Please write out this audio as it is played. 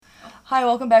Hi,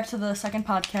 welcome back to the second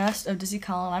podcast of Dizzy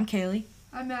Colin. I'm Kaylee.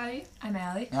 I'm Maddie. I'm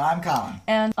Allie. And I'm Colin.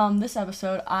 And this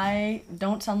episode, I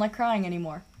don't sound like crying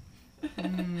anymore.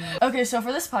 Okay, so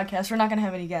for this podcast, we're not going to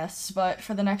have any guests, but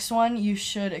for the next one, you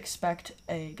should expect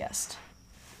a guest.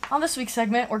 On this week's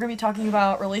segment, we're going to be talking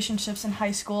about relationships in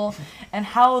high school and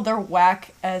how they're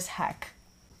whack as heck.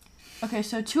 Okay,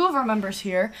 so two of our members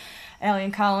here, Allie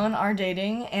and Colin, are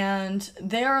dating, and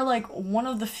they are like one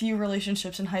of the few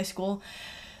relationships in high school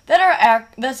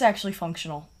that's actually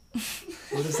functional.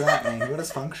 What does that mean? What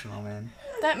does functional mean?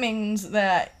 That means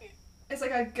that, It's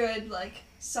like a good,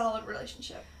 solid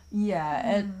relationship.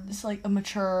 yeah, it's like a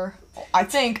mature, I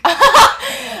think.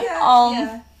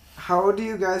 Yeah. How do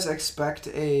you guys expect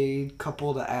a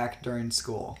couple to act during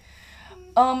school?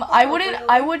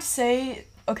 I would say,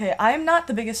 okay, I'm not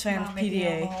the biggest fan of Making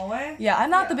out in the PDA. hallway? Yeah, I'm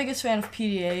not the biggest fan of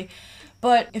PDA,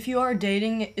 but if you are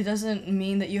dating, it doesn't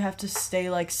mean that you have to stay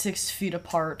 6 feet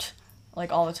apart,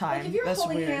 all the time. If you're That's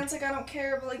holding weird. hands, I don't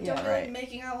care, but Yeah, don't be right.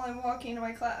 making out while I'm walking to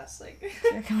my class.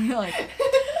 You're gonna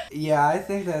be Yeah, I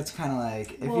think that's kind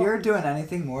of if Well- you're doing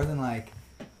anything more than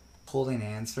holding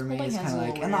hands for me, Holding it's hands kind is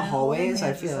a of little in the weird. hallways. I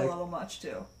Hands is feel a like little much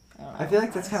too. I feel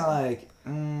like that's kind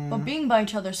of But being by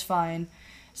each other's fine.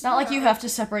 It's not like you have to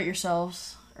separate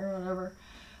yourselves or whatever.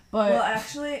 But Well,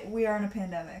 actually, we are in a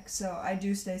pandemic, so I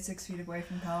do stay 6 feet away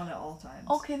from Colin at all times.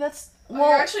 okay, that's Well,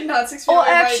 you're actually not 6 feet Oh, away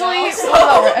actually, right now,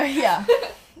 so. whatever. Yeah.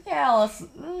 Yeah, let's.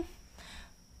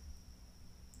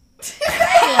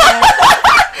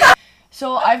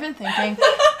 So I've been thinking.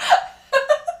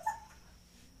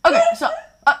 Okay, so.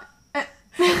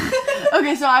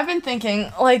 Okay, so I've been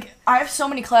thinking, I have so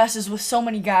many classes with so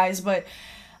many guys, but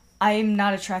I'm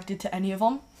not attracted to any of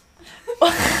them.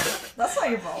 That's not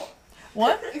your fault.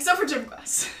 What? Except for gym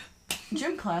class.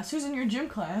 Gym class? Who's in your gym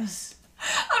class?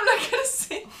 I'm not gonna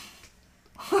say.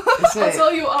 Is I'll it?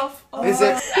 tell you off. Is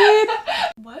it?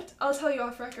 What? I'll tell you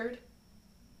off record.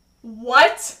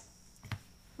 What?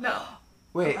 No.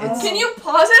 Wait, it's Can you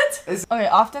pause it? Okay,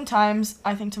 oftentimes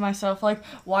I think to myself,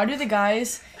 why do the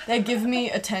guys that give me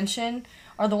attention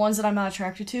are the ones that I'm not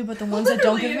attracted to, but the ones that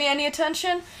don't give me any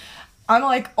attention, I'm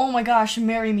like, oh my gosh,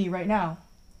 marry me right now.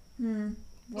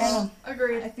 Well,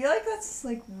 Agreed. I feel like that's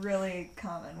really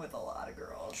common with a lot of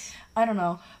girls. I don't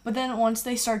know. But then once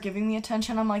they start giving me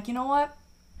attention, I'm like, you know what?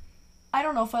 I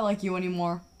don't know if I like you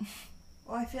anymore.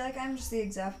 Well, I feel like I'm just the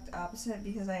exact opposite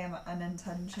because I am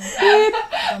unintentional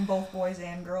from both boys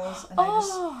and girls, and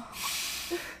Oh.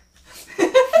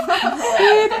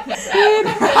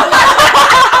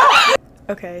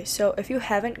 Okay, so if you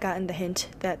haven't gotten the hint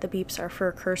that the beeps are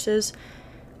for curses,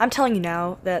 I'm telling you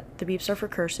now that the beeps are for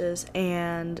curses,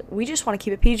 and we just want to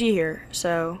keep it PG here,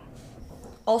 so.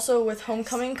 Also, with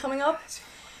homecoming coming up,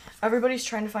 everybody's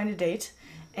trying to find a date,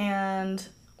 and,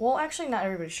 well, actually, not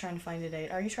everybody's trying to find a date.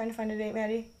 Are you trying to find a date,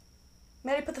 Maddie?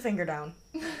 Maddie, put the finger down.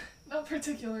 Not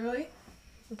particularly.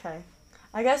 Okay.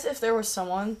 I guess if there was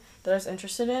someone that I was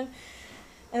interested in,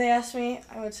 and they asked me,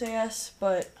 I would say yes,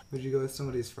 but Would you go with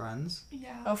somebody's friends?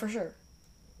 Yeah. oh, for sure.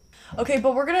 Okay,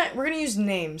 but we're gonna use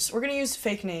names. We're gonna use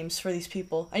fake names for these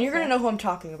people, and you're gonna know who I'm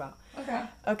talking about. Okay.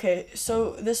 Okay,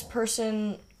 so this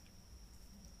person,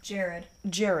 Jared.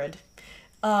 Jared.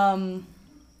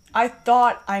 I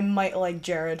thought I might like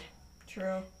Jared,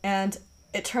 True. and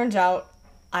it turns out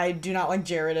I do not like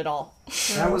Jared at all.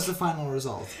 That was the final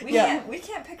result. Yeah. We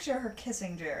can't picture her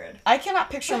kissing Jared. I cannot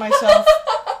picture myself.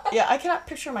 Yeah, I cannot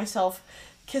picture myself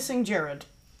kissing Jared.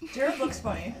 Jared looks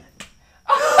funny.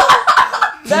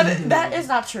 That is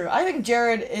not true. I think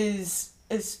Jared is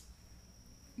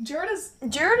Jared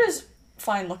is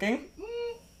fine looking.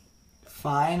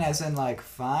 Fine as in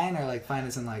fine, or fine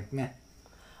as in meh?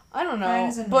 I don't Fine know,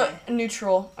 as in but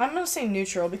neutral. I'm gonna say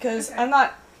neutral because Okay. I'm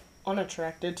not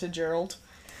unattracted to Gerald.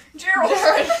 Gerald.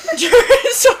 Jared,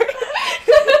 sorry.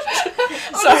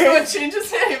 I'm just gonna change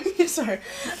his name. Sorry.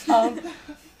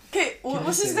 Okay, Can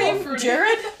what's I his say name? that?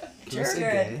 Jared? Can I say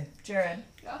Jared. gay? Jared.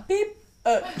 Beep.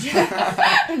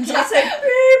 Just say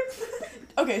beep.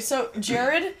 Okay, so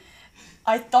Jared,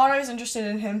 I thought I was interested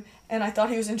in him, and I thought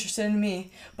he was interested in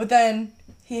me, but then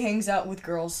he hangs out with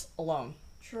girls alone.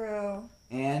 True.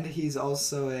 And he's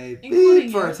also a Including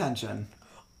beep for you. attention.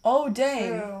 Oh,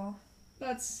 dang. True.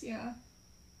 That's, yeah.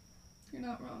 You're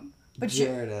not wrong. But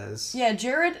Jared is. Yeah,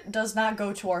 Jared does not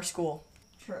go to our school.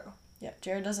 True. Yeah,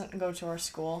 Jared doesn't go to our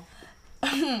school.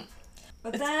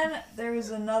 But then there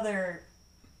was another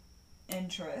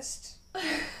interest.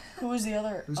 Who was the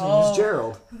other? Whose name is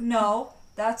Gerald? No,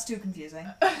 that's too confusing.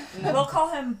 We'll call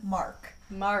him Mark.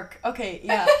 Mark. Okay,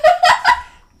 yeah.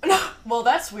 Well,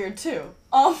 that's weird too.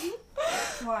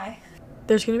 Why?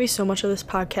 There's gonna be so much of this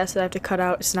podcast that I have to cut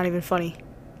out. It's not even funny.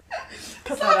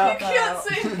 Cut that out. You can't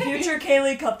say names. Future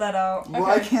Kaylee, cut that out.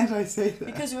 Why can't I say that?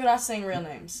 Because we're not saying real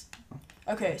names.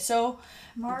 Okay, so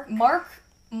Mark.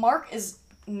 Mark is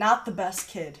not the best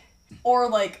kid. Or,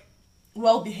 like,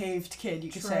 well-behaved kid,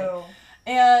 you could say. True.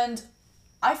 And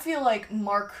I feel like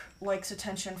Mark likes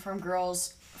attention from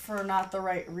girls for not the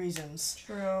right reasons.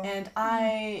 True. And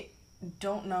I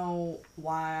don't know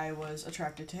why I was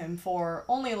attracted to him for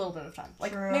only a little bit of time.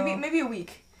 Like, True. maybe a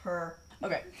week. Her.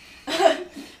 Okay.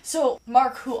 So,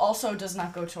 Mark, who also does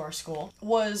not go to our school,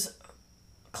 was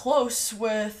close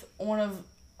with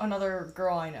another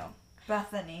girl I know.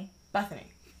 Bethany. Bethany.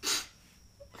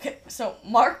 Okay, so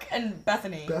Mark and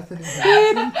Bethany. Bethany.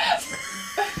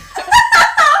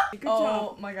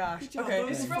 Oh my gosh. job. Okay.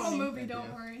 It's from a Funny. movie,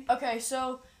 don't worry. Okay,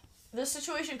 so this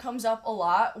situation comes up a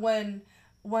lot when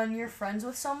you're friends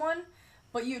with someone,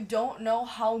 but you don't know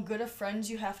how good of friends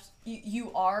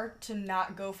you are to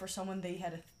not go for someone they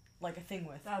had a thing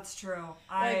with. That's true.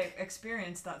 I Like-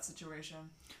 experienced that situation.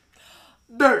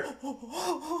 Dirt.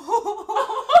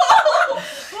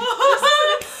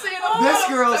 This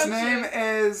girl's name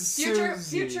is Future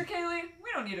Susie. Kaylee,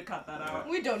 we don't need to cut that out.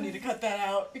 We don't need to cut that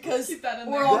out because Keep that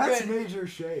in we're there. all That's good. major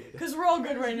shade. Because we're all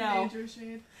good right now. Major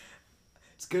shade.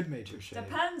 It's good major shade.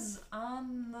 Depends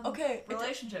on the Okay.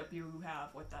 relationship you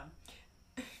have with them.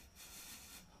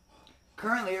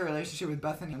 Currently, your relationship with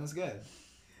Bethany is good.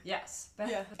 Yes.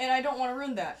 Yeah, and I don't want to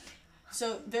ruin that.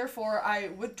 So, therefore, I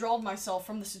withdrawed myself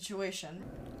from the situation.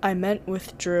 I meant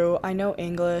withdrew. I know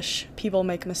English. People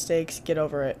make mistakes. Get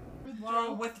over it.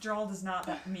 Well, withdrawal does not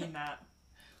mean that.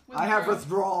 I have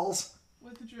withdrawals.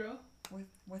 Withdrew. Withdrawal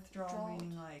Withdrawal.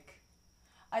 meaning like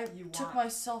I You took want-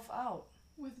 myself out.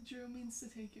 Withdrew means to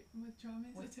take it. Withdraw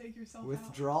means to take yourself out.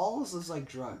 Withdrawals is like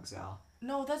drugs, Al.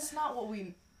 No, that's not what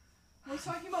we... We're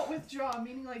talking about withdraw,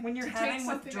 meaning like when you're to having take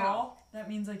something withdrawal, that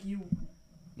means like you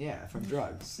Yeah, from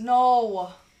drugs.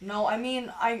 No, I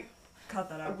mean, I cut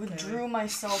that out. withdrew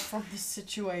myself from the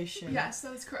situation. out. Yes,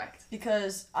 that is correct.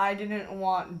 Because I didn't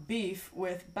want beef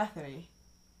with Bethany.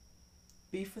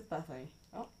 Beef with Bethany.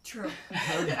 Oh. True.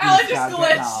 Alex just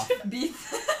glitched.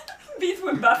 Beef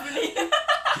with Bethany.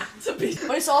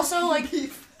 But it's also like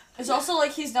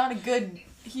he's not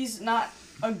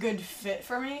a good fit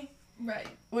for me, Right.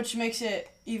 which makes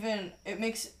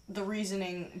makes the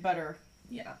reasoning better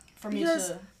Yeah. for me Because-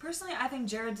 to. Personally, I think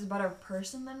Jared's a better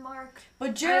person than Mark. But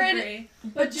I Jared, agree.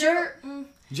 but Jared,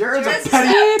 Jared's Jared's a petty.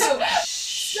 Oh,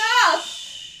 stop!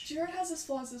 Jared has his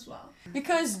flaws as well.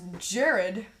 because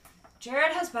Jared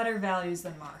Jared has better values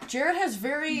than Mark. has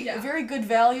very Yeah. very good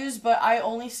values, but I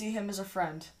only see him as a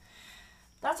friend,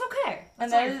 That's okay.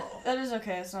 and That's not your fault. that is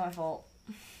okay. It's not my fault.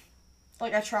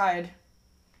 Like I tried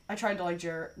to like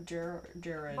Jared.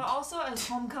 But also, as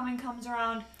homecoming comes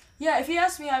around, Yeah, if he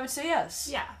asked me, I would say yes.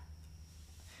 yeah,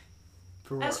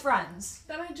 For as what? friends.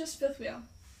 Then I just fifth wheel.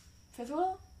 Fifth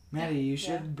wheel? Maddie, you Yeah.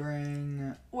 should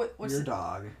bring What's your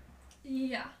dog.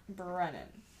 Yeah. Brennan.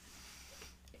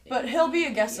 But he'll be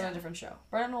a guest on a different show.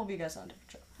 Brennan will be a guest on a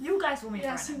different show. You guys will be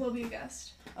Yes, he friends. will be a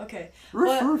guest. Okay. Roof,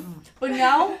 But- roof. But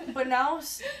now,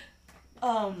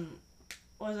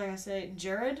 what was I gonna say?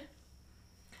 Jared?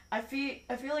 I feel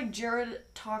like Jared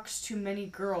talks to many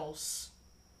girls.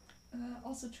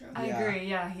 Also true. I Yeah. agree.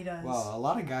 Yeah, he does. Well, a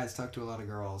lot of guys talk to a lot of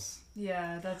girls.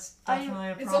 Yeah, that's I- definitely a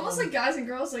problem. It's almost like guys and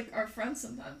girls like are friends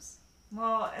sometimes.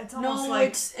 Well, it's almost No, like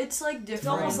it's like different. it's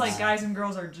almost like guys and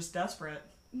girls are just desperate.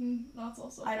 That's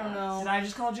also. I don't bad. know. Did I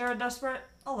just call Jared desperate?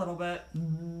 A little bit.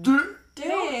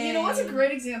 You know what's a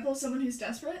great example of someone who's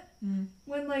desperate? Mm.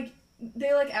 When like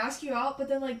they like ask you out, but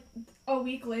then like a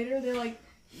week later they like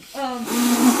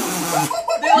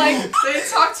they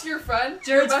talk to your friend,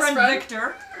 your Jared's best friend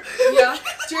Victor. Yeah,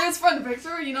 Jared's friend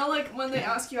Victor. You know, like when they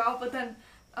ask you out, but then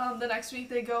the next week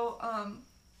they go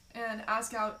and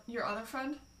ask out your other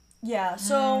friend. Yeah,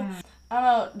 so I don't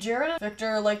know, Jared and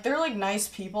Victor, like they're like nice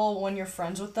people when you're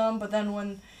friends with them, but then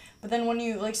when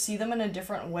you like see them in a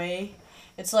different way,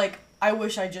 it's like I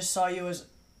wish I just saw you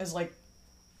as like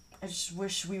I just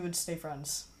wish we would stay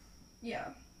friends. Yeah.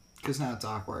 Because now it's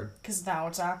awkward. Cause now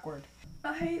it's awkward.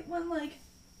 I hate when like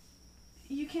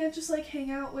you can't just like hang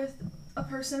out with a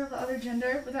person of the other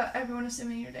gender without everyone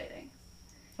assuming you're dating.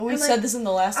 We And, like, said this in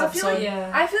the last I feel episode. like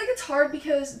Yeah. I feel like it's hard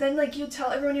because then like you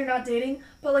tell everyone you're not dating,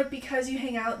 but like because you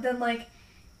hang out, then like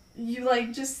you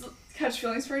like just catch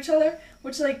feelings for each other,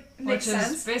 which like makes Which is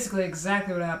sense. basically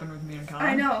exactly what happened with me and Connor.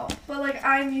 I know, but like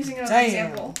I'm using it as an Damn.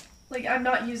 example. Like I'm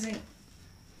not using.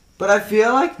 But I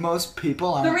feel like most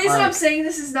people aren't. The reason like, I'm saying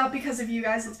this is not because of you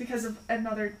guys; it's because of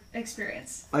another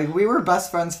experience. like we were best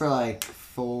friends for like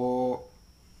 4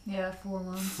 Yeah, 4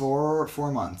 months. 4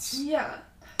 months. Yeah.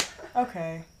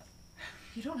 Okay.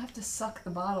 You don't have to suck the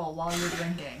bottle while you're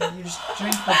drinking. You just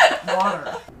drink the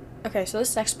water. Okay, so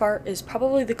this next part is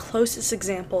probably the closest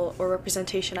example or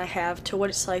representation I have to what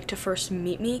it's like to first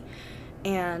meet me,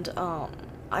 and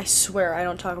I swear I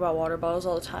don't talk about water bottles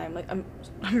all the time. Like I'm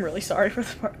really sorry for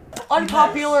the part.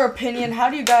 Unpopular opinion. How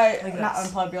do you guys? Like not this.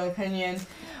 unpopular opinion.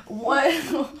 What?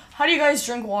 How do you guys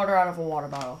drink water out of a water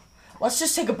bottle? Let's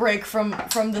just take a break from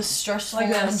the stressful Like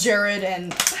this. Jared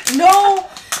and no.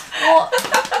 Well,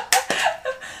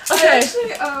 I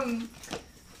actually,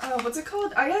 what's it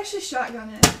called? I actually shotgun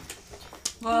it.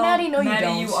 Well, Maddie, no, you Maddie,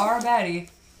 don't. you are Maddie.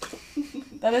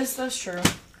 that's true.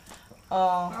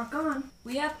 Rock on.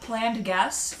 We have planned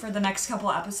guests for the next couple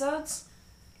episodes.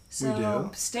 So We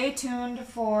do? stay tuned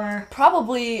for...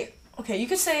 Probably. Okay, you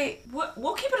could say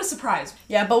We'll keep it a surprise.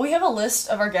 yeah, but we have a list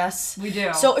of our guests. We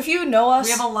do. So if you know us,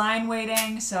 we have a line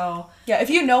waiting, so... yeah, if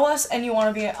you know us and you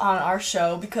want to be on our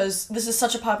show, because this is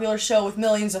such a popular show with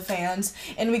millions of fans,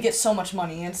 and we get so much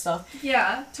money and stuff,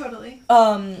 Yeah, totally.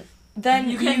 then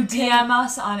You can DM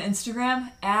us on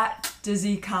Instagram at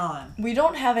DizzyColin. We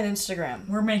don't have an Instagram.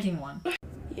 We're making one.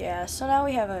 Yeah, so now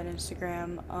we have an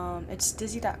Instagram. It's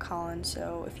dizzy.colin,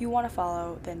 so if you want to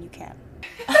follow, then you can.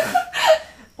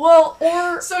 Well,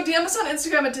 or... So DM us on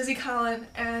Instagram at DizzyColin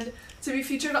and to be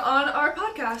featured on our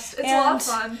podcast. It's a lot And of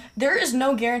fun. there is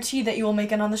no guarantee that you will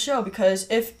make it on the show, because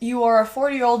if you are a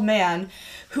 40-year-old man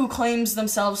who claims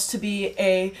themselves to be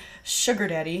a sugar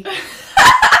daddy,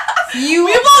 you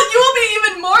will be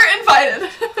even more invited.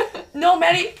 No,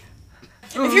 Maddie.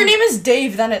 If your name is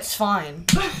Dave, then it's fine.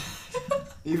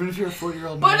 Even if you're a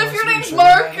 40-year-old But man if your wants name's to be a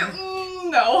Mark, sugar daddy?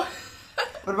 no.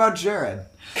 What about Jared?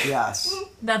 Yes.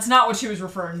 That's not what she was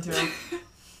referring to.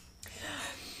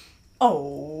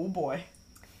 Oh boy.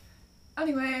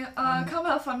 Anyway, come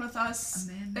have fun with us.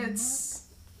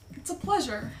 It's a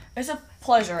pleasure. It's a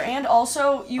pleasure, and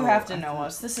also you Oh, have to know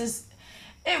us.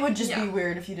 It would just be Yeah.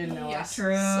 weird if you didn't know us.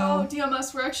 True. So DM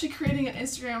us. We're actually creating an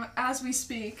Instagram as we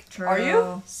speak. True. Are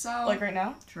you? So Like right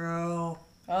now? True.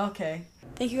 Okay.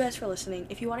 Thank you guys for listening.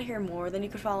 If you want to hear more, then you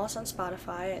could follow us on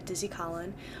Spotify at Dizzy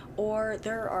Colin, or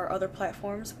there are other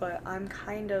platforms, but I'm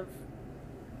kind of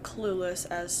clueless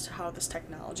as to how this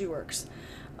technology works.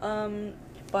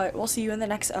 But we'll see you in the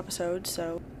next episode,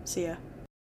 so see ya.